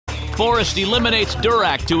Forrest eliminates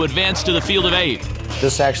Durack to advance to the field of 8.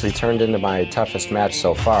 This actually turned into my toughest match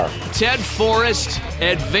so far. Ted Forrest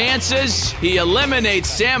advances. He eliminates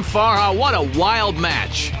Sam Farha. What a wild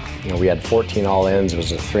match. You know, we had 14 all-ins. It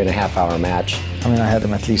was a 3.5-hour match. I mean, I had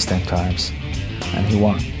him at least 10 times, and he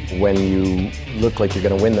won. When you look like you're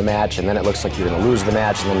going to win the match, and then it looks like you're going to lose the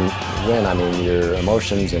match, and then win, I mean, your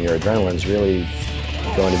emotions and your adrenaline's really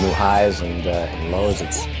going to new highs and lows.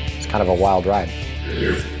 It's kind of a wild ride.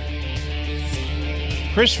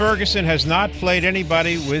 Chris Ferguson has not played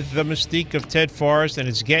anybody with the mystique of Ted Forrest, and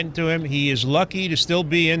it's getting to him. He is lucky to still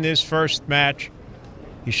be in this first match.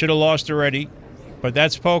 He should have lost already, but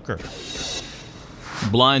that's poker.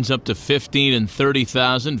 Blinds up to 15 and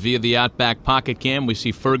 30,000 via the Outback pocket cam. We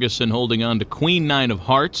see Ferguson holding on to Queen 9 of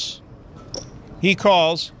hearts. He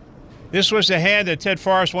calls. This was the hand that Ted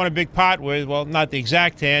Forrest won a big pot with. Well, not the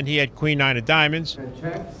exact hand. He had Queen 9 of diamonds.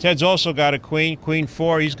 Ted's also got a queen, Queen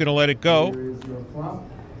 4. He's going to let it go.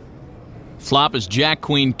 Flop is Jack,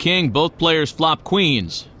 Queen, King. Both players flop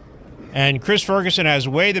queens. And Chris Ferguson has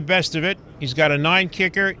way the best of it. He's got a 9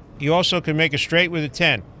 kicker. He also can make a straight with a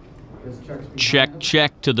 10. Check,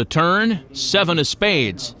 check to the turn. 7 of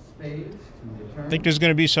spades. I think there's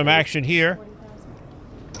going to be some action here.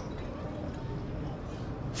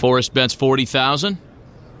 Forrest bets 40,000.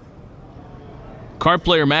 Card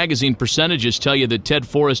Player Magazine percentages tell you that Ted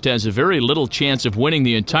Forrest has a very little chance of winning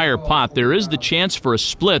the entire pot. There is the chance for a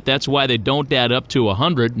split. That's why they don't add up to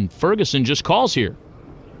 100, and Ferguson just calls here.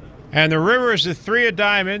 And the river is the 3 of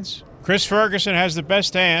diamonds. Chris Ferguson has the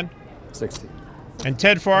best hand. 60. And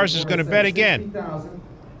Ted Forrest is going to bet again.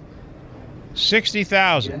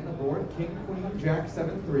 60,000.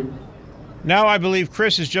 Now I believe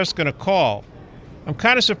Chris is just going to call. I'm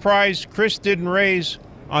kind of surprised Chris didn't raise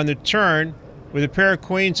on the turn with a pair of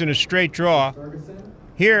queens and a straight draw.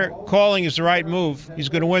 Here, calling is the right move. He's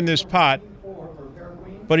going to win this pot.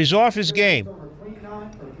 But he's off his game.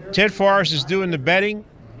 Ted Forrest is doing the betting,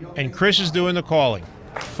 and Chris is doing the calling.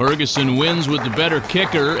 Ferguson wins with the better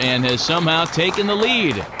kicker and has somehow taken the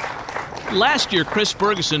lead. Last year, Chris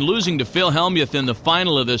Ferguson losing to Phil Hellmuth in the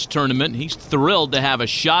final of this tournament. He's thrilled to have a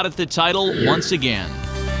shot at the title once again.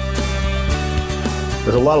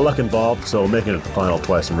 There's a lot of luck involved, so making it to the final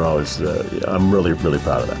twice in a row is, I'm really, really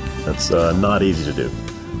proud of that. That's not easy to do.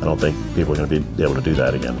 I don't think people are going to be able to do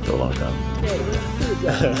that again for a long time.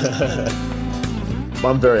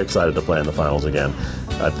 I'm very excited to play in the finals again.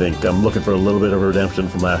 I think I'm looking for a little bit of redemption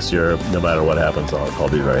from last year. No matter what happens, I'll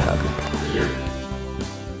be very happy.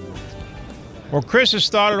 Well, Chris has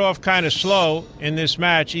started off kind of slow in this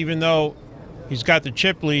match, even though he's got the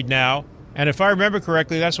chip lead now. And if I remember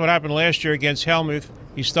correctly, that's what happened last year against Hellmuth.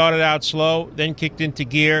 He started out slow, then kicked into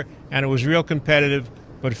gear, and it was real competitive,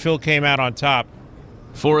 but Phil came out on top.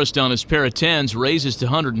 Forrest on his pair of 10s raises to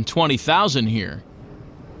 120,000 here.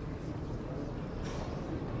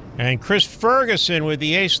 And Chris Ferguson with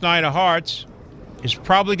the ace-9 of hearts is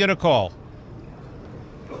probably going to call.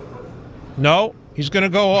 No, he's going to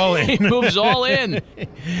go all in. He moves all in.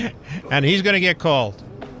 And he's going to get called.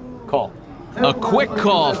 Call. A quick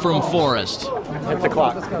call from Forrest. Hit the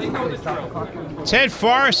clock. Ted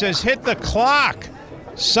Forrest has hit the clock.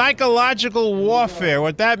 Psychological warfare.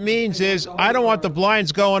 What that means is I don't want the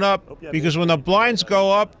blinds going up, because when the blinds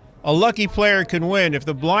go up, a lucky player can win. If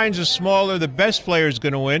the blinds are smaller, the best player is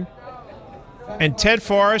going to win. And Ted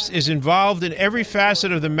Forrest is involved in every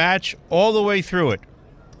facet of the match all the way through it.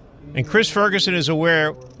 And Chris Ferguson is aware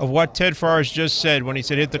of what Ted Forrest just said when he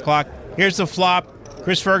said hit the clock. Here's the flop.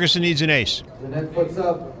 Chris Ferguson needs an ace.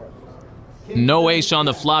 No ace on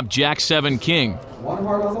the flop, Jack 7 King.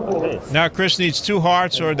 Now Chris needs 2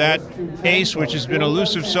 hearts or that ace, which has been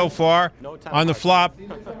elusive so far. On the flop,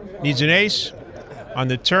 needs an ace. On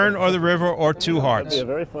the turn or the river, or 2 hearts. A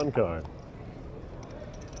very fun card.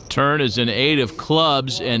 Turn is an 8 of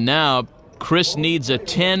clubs, and now Chris needs a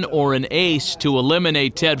 10 or an ace to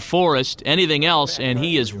eliminate Ted Forrest. Anything else, and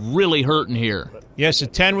he is really hurting here. Yes, a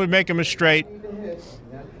 10 would make him a straight.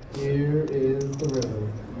 Here is the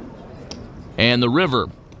river. And the river.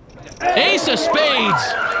 Ace of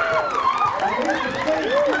spades!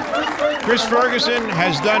 Chris Ferguson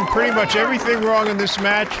has done pretty much everything wrong in this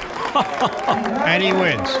match, and he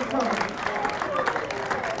wins.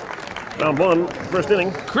 Round 1, first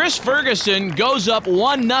inning. Chris Ferguson goes up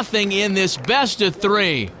 1-0 in this best of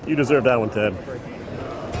 3. You deserve that one, Ted.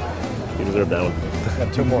 You deserve that one.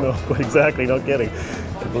 Got 2 more. No, exactly, no kidding.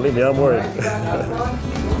 Believe me, I'm worried.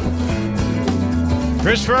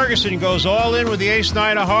 Chris Ferguson goes all in with the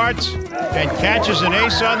ace-9 of hearts and catches an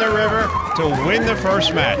ace on the river to win the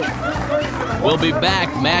first match. We'll be back.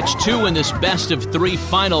 Match 2 in this best of 3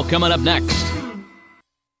 final coming up next.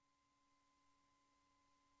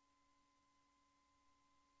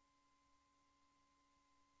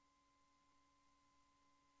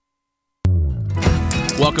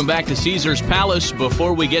 Welcome back to Caesars Palace.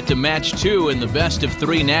 Before we get to match 2 in the best of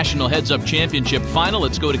 3 National Heads-Up Championship final,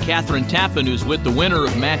 let's go to Catherine Tappan, who's with the winner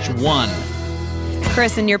of match 1.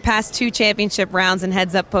 Chris, in your past 2 championship rounds in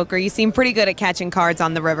heads-up poker, you seem pretty good at catching cards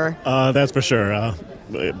on the river. That's for sure.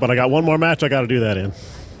 But I got one more match I got to do that in.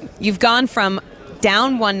 You've gone from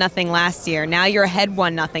down 1-0 last year. Now you're ahead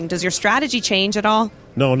 1-0. Does your strategy change at all?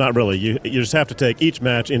 No, not really. You just have to take each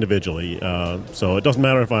match individually. So it doesn't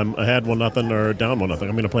matter if I'm ahead 1-0 or down 1-0.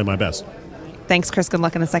 I'm going to play my best. Thanks, Chris. Good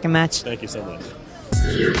luck in the second match. Thank you so much.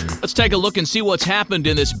 Let's take a look and see what's happened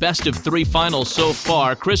in this best of 3 final so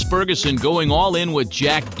far. Chris Ferguson going all in with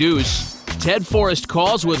Jack Deuce. Ted Forrest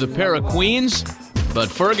calls with a pair of queens, but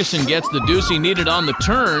Ferguson gets the deuce he needed on the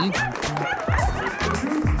turn.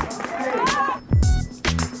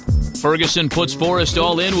 Ferguson puts Forrest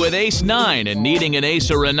all in with ace-9, and needing an ace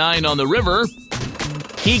or a 9 on the river,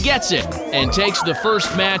 he gets it and takes the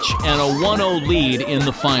first match and a 1-0 lead in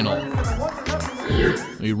the final.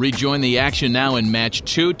 We rejoin the action now in match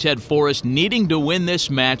 2. Ted Forrest needing to win this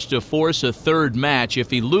match to force a third match. If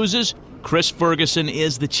he loses, Chris Ferguson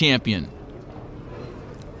is the champion.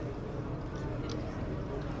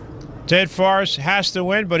 Ted Forrest has to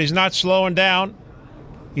win, but he's not slowing down.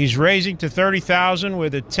 He's raising to 30,000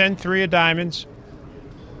 with a 10-3 of diamonds.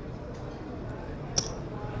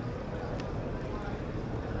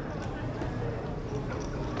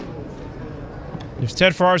 If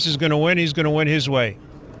Ted Forrest is going to win, he's going to win his way.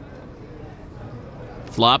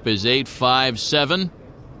 Flop is 8-5-7.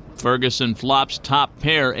 Ferguson flops top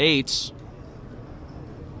pair 8s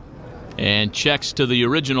and checks to the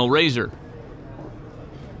original raiser.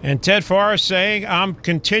 And Ted Forrest saying, I'm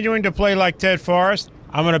continuing to play like Ted Forrest.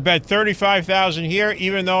 I'm going to bet 35,000 here,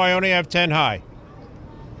 even though I only have 10 high.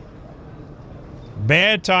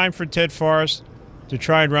 Bad time for Ted Forrest to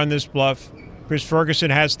try and run this bluff. Chris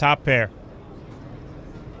Ferguson has top pair.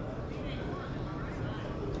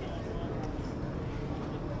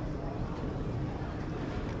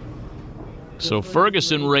 So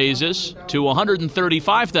Ferguson raises to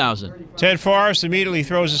 135,000. Ted Forrest immediately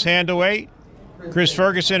throws his hand away. Chris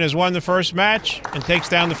Ferguson has won the first match and takes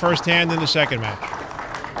down the first hand in the second match.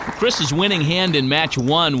 Chris's winning hand in match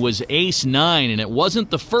 1 was ace-9, and it wasn't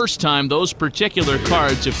the first time those particular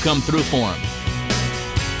cards have come through for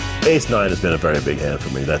him. Ace-9 has been a very big hand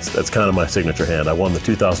for me. That's kind of my signature hand. I won the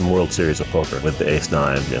 2000 World Series of Poker with the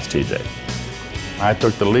ace-9 against TJ. I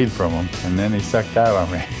took the lead from him, and then he sucked out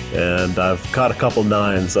on me. And I've caught a couple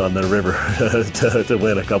 9s on the river to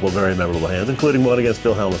win a couple very memorable hands, including one against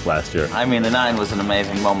Phil Hellmuth last year. I mean, the 9 was an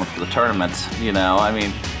amazing moment for the tournament, you know. I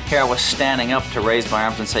mean, here I was standing up to raise my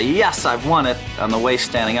arms and say, yes, I've won it. On the way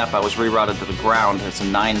standing up, I was rerouted to the ground as a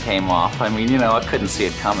 9 came off. I mean, you know, I couldn't see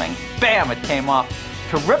it coming. Bam, it came off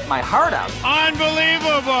to rip my heart out.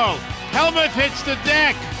 Unbelievable! Hellmuth hits the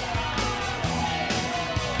deck.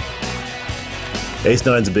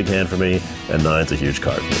 Ace-9's a big hand for me, and 9's a huge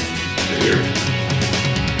card for me.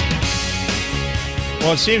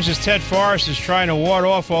 Well, it seems as Ted Forrest is trying to ward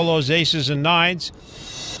off all those aces and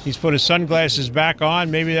 9s. He's put his sunglasses back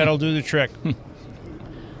on. Maybe that'll do the trick.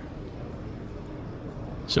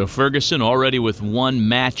 So Ferguson already with 1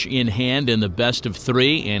 match in hand in the best of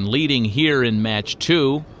 3 and leading here in match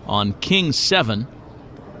 2 on King 7.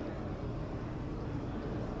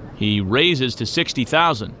 He raises to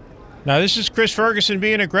 60,000. Now, this is Chris Ferguson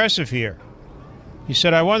being aggressive here. He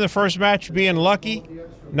said, I won the first match being lucky.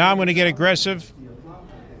 Now I'm going to get aggressive,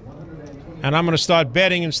 and I'm going to start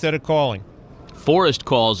betting instead of calling. Forrest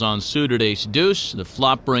calls on suited ace-deuce. The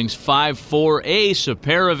flop brings 5-4 ace, a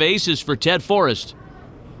pair of aces for Ted Forrest.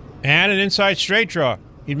 And an inside straight draw.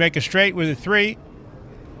 He'd make a straight with a 3.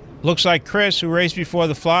 Looks like Chris, who raised before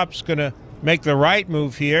the flop, is going to make the right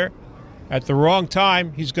move here. At the wrong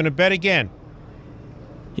time, he's going to bet again.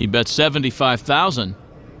 He bets 75,000.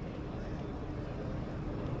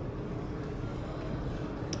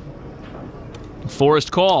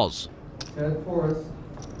 Forrest calls.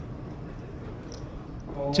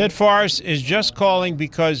 Ted Forrest is just calling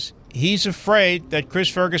because he's afraid that Chris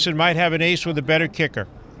Ferguson might have an ace with a better kicker.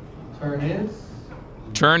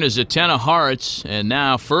 Turn is a 10 of hearts, and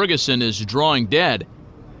now Ferguson is drawing dead.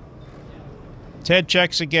 Ted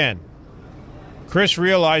checks again. Chris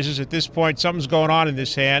realizes at this point something's going on in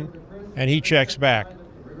this hand, and he checks back.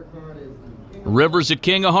 River's a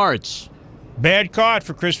king of hearts. Bad card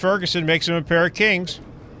for Chris Ferguson, makes him a pair of kings.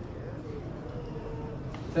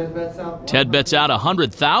 Ted bets out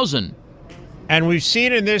 100,000. And we've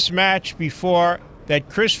seen in this match before that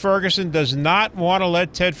Chris Ferguson does not want to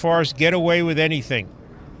let Ted Forrest get away with anything.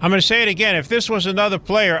 I'm going to say it again. If this was another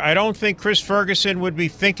player, I don't think Chris Ferguson would be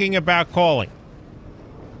thinking about calling.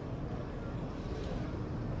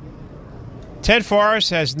 Ted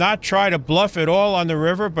Forrest has not tried to bluff at all on the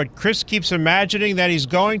river, but Chris keeps imagining that he's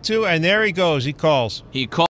going to, and there he goes. He calls. He calls.